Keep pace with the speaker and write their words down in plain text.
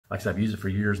Like I said, I've used it for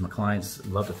years. My clients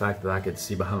love the fact that I could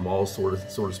see behind the walls, so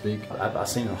to speak. I've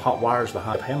seen hot wires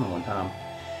behind a panel one time,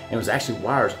 and it was actually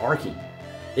wires arcing.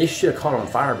 It should have caught on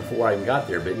fire before I even got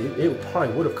there, but it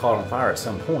probably would have caught on fire at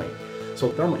some point. So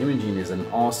thermal imaging is an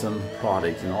awesome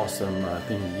product, an awesome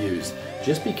thing to use.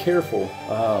 Just be careful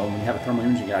when you have a thermal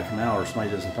imaging guy come out or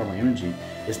somebody does some thermal imaging.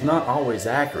 It's not always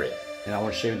accurate, and I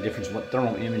want to show you the difference in what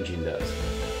thermal imaging does.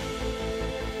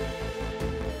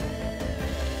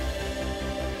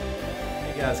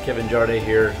 Hey guys, Kevin Jardé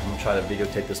here. I'm gonna try to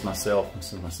videotape this myself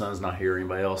since my son's not here.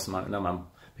 Anybody else? None of my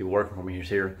people working for me is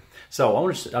here. So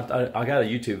I got a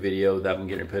YouTube video that I'm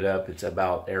getting put up. It's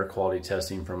about air quality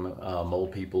testing from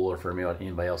mold people, or for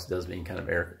anybody else that does any kind of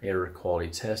air quality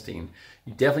testing.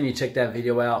 You definitely need to check that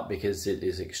video out because it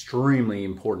is extremely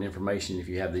important information if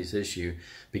you have this issue,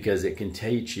 because it can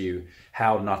teach you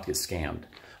how not to get scammed.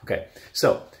 Okay,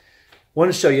 so I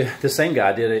want to show you, the same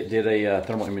guy did a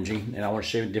thermal imaging, and I want to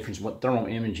show you the difference in what thermal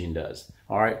imaging does.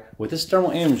 All right, with this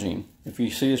thermal imaging, if you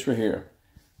see this right here,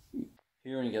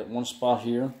 and you got one spot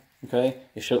here, okay,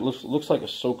 it looks like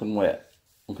it's soaking wet,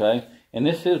 okay, and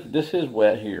this is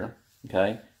wet here,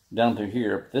 okay, down through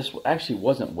here. This actually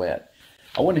wasn't wet.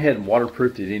 I went ahead and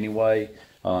waterproofed it anyway,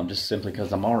 just simply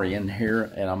because I'm already in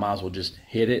here and I might as well just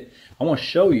hit it. I want to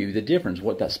show you the difference,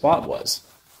 what that spot was.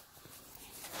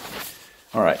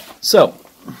 All right, so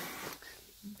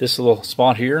this little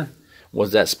spot here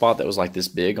was that spot that was like this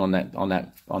big on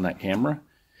that camera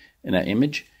in that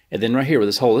image. And then right here with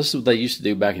this hole, this is what they used to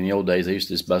do back in the old days. They used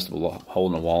to just bust a hole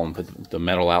in the wall and put the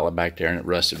metal outlet back there, and it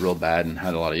rusted real bad and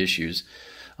had a lot of issues.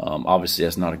 Obviously,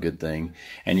 that's not a good thing,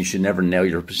 and you should never nail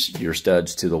your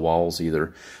studs to the walls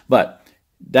either. But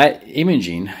that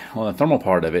imaging, on the thermal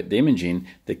part of it, the imaging,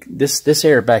 this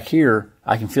air back here,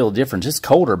 I can feel a difference. It's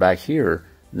colder back here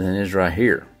than it is right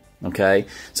here. Okay,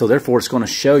 so therefore it's going to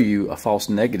show you a false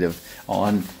negative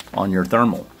on your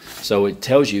thermal. So it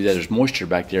tells you that there's moisture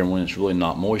back there when it's really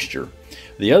not moisture.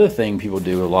 The other thing people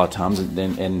do a lot of times,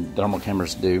 and thermal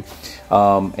cameras do,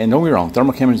 and don't get me wrong,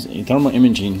 thermal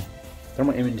imaging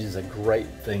is a great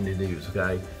thing to do.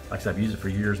 Okay, like I said, I've used it for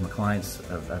years. My clients,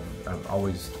 I've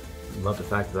always loved the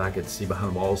fact that I could see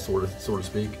behind the walls, so to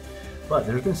speak. But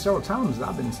there's been several times that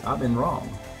I've been wrong,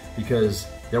 because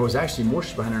there was actually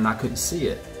moisture behind there and I couldn't see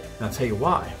it. And I'll tell you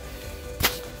why.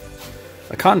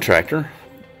 A contractor,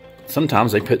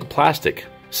 sometimes they put plastic,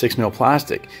 6mm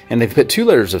plastic, and they put 2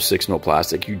 layers of 6mm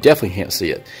plastic. You definitely can't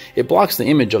see it. It blocks the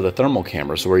image of the thermal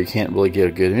camera, so where you can't really get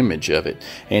a good image of it,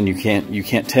 and you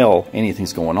can't tell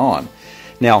anything's going on.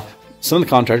 Now, some of the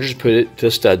contractors put it to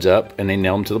the studs up, and they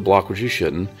nail them to the block, which you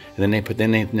shouldn't, and then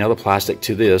they nail the plastic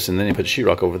to this, and then they put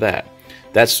sheetrock over that.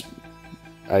 That's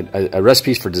a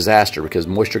recipe for disaster, because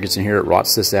moisture gets in here, it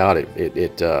rots this out,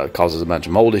 it causes a bunch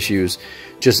of mold issues.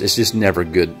 It's just never a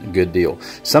good deal.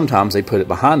 Sometimes they put it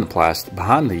behind the plastic,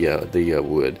 behind the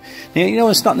wood. Now, you know,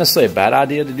 it's not necessarily a bad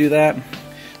idea to do that,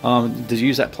 to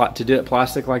use that to do it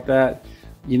plastic like that.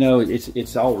 You know,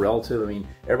 it's all relative. I mean,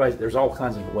 there's all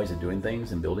kinds of ways of doing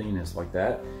things and building and stuff like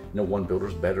that. You know, one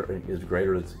builder's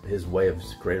greater, his way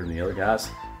is greater than the other guys.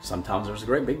 Sometimes there's a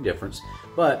great big difference,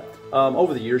 but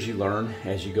over the years you learn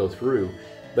as you go through.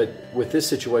 But with this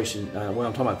situation, when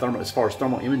I'm talking about as far as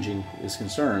thermal imaging is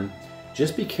concerned,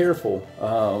 just be careful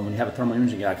when you have a thermal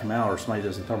imaging guy come out or somebody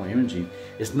does some thermal imaging.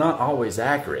 It's not always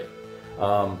accurate.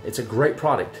 It's a great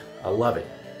product. I love it.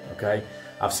 Okay,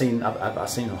 I've seen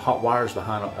hot wires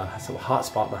behind a hot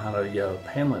spot behind a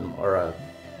paneling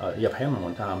paneling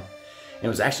one time, and it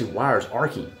was actually wires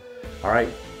arcing. All right.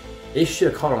 It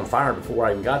should have caught on fire before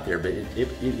I even got there, but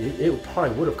it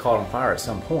probably would have caught on fire at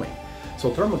some point. So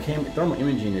thermal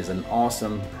imaging is an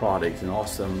awesome product, an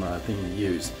awesome thing to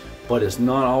use, but it's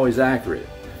not always accurate.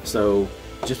 So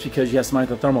just because you have somebody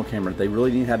with a thermal camera, they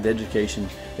really need to have the education,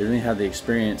 they really need to have the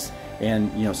experience, and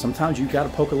you know, sometimes you got to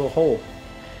poke a little hole.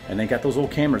 And they got those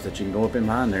little cameras that you can go up in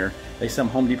behind there. They sell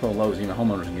them Home Depot and Lowe's, even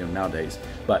homeowners can get them nowadays.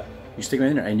 But you stick them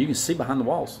in there and you can see behind the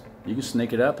walls. You can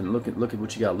snake it up and look at what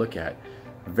you got to look at.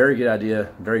 Very good idea,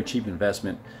 very cheap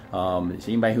investment.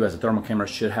 Anybody who has a thermal camera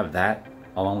should have that,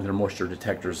 along with their moisture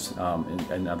detectors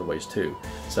in other ways too.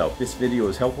 So if this video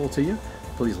is helpful to you,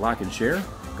 please like and share.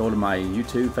 Go to my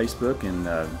YouTube, Facebook,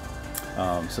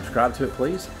 and subscribe to it,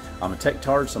 please. I'm a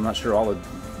tech-tard, so I'm not sure all the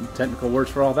technical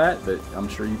words for all that, but I'm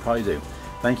sure you probably do.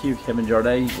 Thank you, Kevin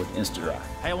Jardé with InstaDry.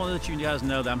 Hey, I want to let you guys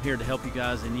know that I'm here to help you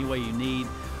guys in any way you need.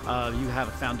 You have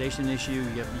a foundation issue,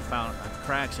 you found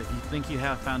cracks. If you think you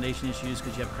have foundation issues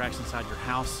because you have cracks inside your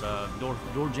house,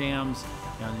 door jams,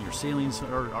 and your ceilings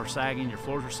are sagging, your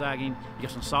floors are sagging, you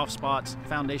have some soft spots,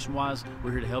 foundation-wise,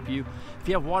 we're here to help you. If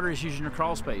you have water issues in your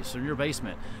crawl space or in your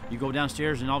basement, you go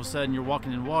downstairs and all of a sudden you're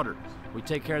walking in water. We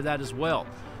take care of that as well.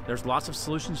 There's lots of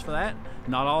solutions for that.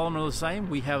 Not all of them are the same.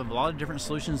 We have a lot of different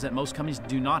solutions that most companies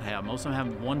do not have. Most of them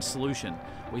have one solution.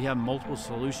 We have multiple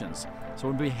solutions. So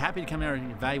we'll be happy to come in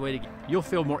and evaluate it. You'll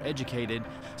feel more educated.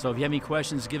 So if you have any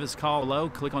questions, give us a call below,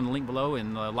 click on the link below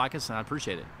and like us, and I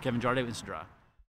appreciate it. Kevin Jardine, Instant Drive.